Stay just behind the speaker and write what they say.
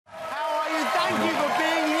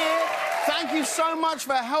you so much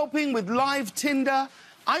for helping with live Tinder.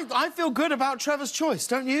 I feel good about Trevor's choice,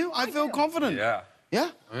 don't you? I feel confident. Yeah.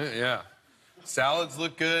 Yeah? Yeah. Salads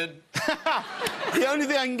look good. The only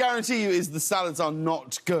thing I can guarantee you is the salads are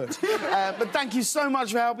not good. But thank you so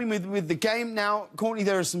much for helping with the game. Now, Courtney,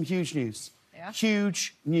 there is some huge news. Yeah?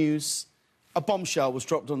 Huge news. A bombshell was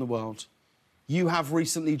dropped on the world. You have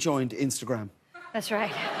recently joined Instagram. That's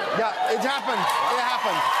right. Yeah, it happened. It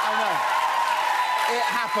happened. I know. It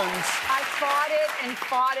happened. I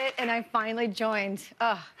fought it, and I finally joined.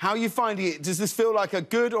 Ugh. How are you finding it? Does this feel like a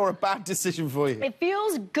good or a bad decision for you? It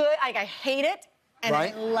feels good. Like, I hate it, and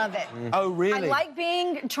Right? I love it. Oh, really? I like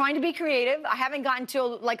trying to be creative. I haven't gotten to,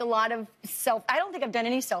 like, a lot of I don't think I've done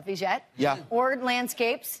any selfies yet. Yeah. Or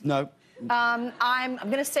landscapes. No. I'm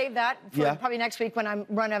gonna save that for Yeah. probably next week when I'm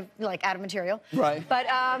out of material. Right. But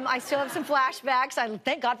I still have some flashbacks. I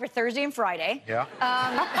thank God for Thursday and Friday. Yeah.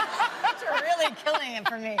 Those are really killing it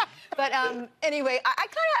for me. But anyway, I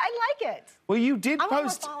like it. Well, you did I want more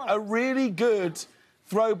post followers. a really good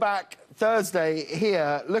throwback Thursday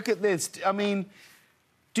here. Look at this. I mean,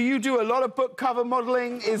 do you do a lot of book cover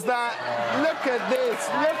modelling? Is that... Look at this.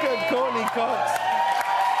 Look at Courtney Cox.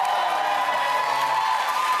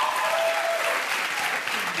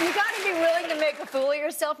 You got to be willing to make a fool of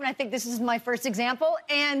yourself, and I think this is my first example.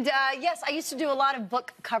 And yes, I used to do a lot of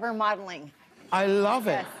book cover modeling. I love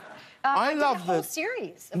it. Yes. I did love a whole the...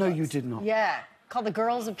 series. Of No, books. you did not. Yeah, called The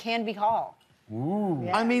Girls of Canby Hall. Ooh.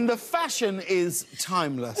 Yeah. I mean, the fashion is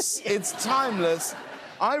timeless. It's timeless.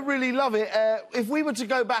 I really love it. If we were to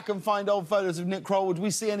go back and find old photos of Nick Kroll, would we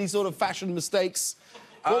see any sort of fashion mistakes?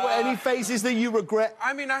 What were any phases that you regret?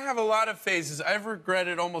 I mean, I have a lot of phases. I've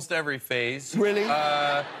regretted almost every phase. Really?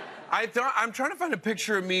 I'm trying to find a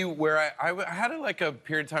picture of me where I had like a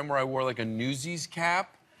period of time where I wore like a Newsies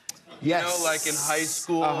cap. Yes. You know, like in high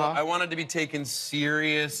school, I wanted to be taken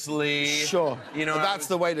seriously. Sure. You know, but that's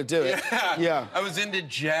the way to do it. Yeah. Yeah. I was into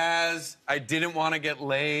jazz. I didn't want to get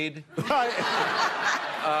laid. Right.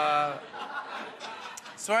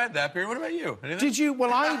 So I had that period. What about you? Anything? Did you?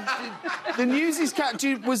 Well, the Newsies cat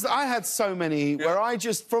I had so many where I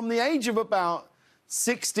just, from the age of about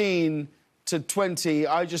 16 to 20,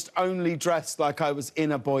 I just only dressed like I was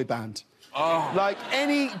in a boy band. Oh. Like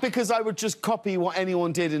because I would just copy what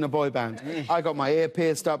anyone did in a boy band. I got my ear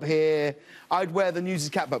pierced up here. I'd wear the Newsies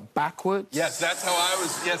cap, but backwards. Yes, that's how I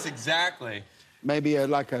was. Yes, exactly. Maybe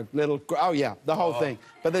like a little... Oh, yeah, the whole thing.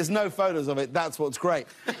 But there's no photos of it. That's what's great.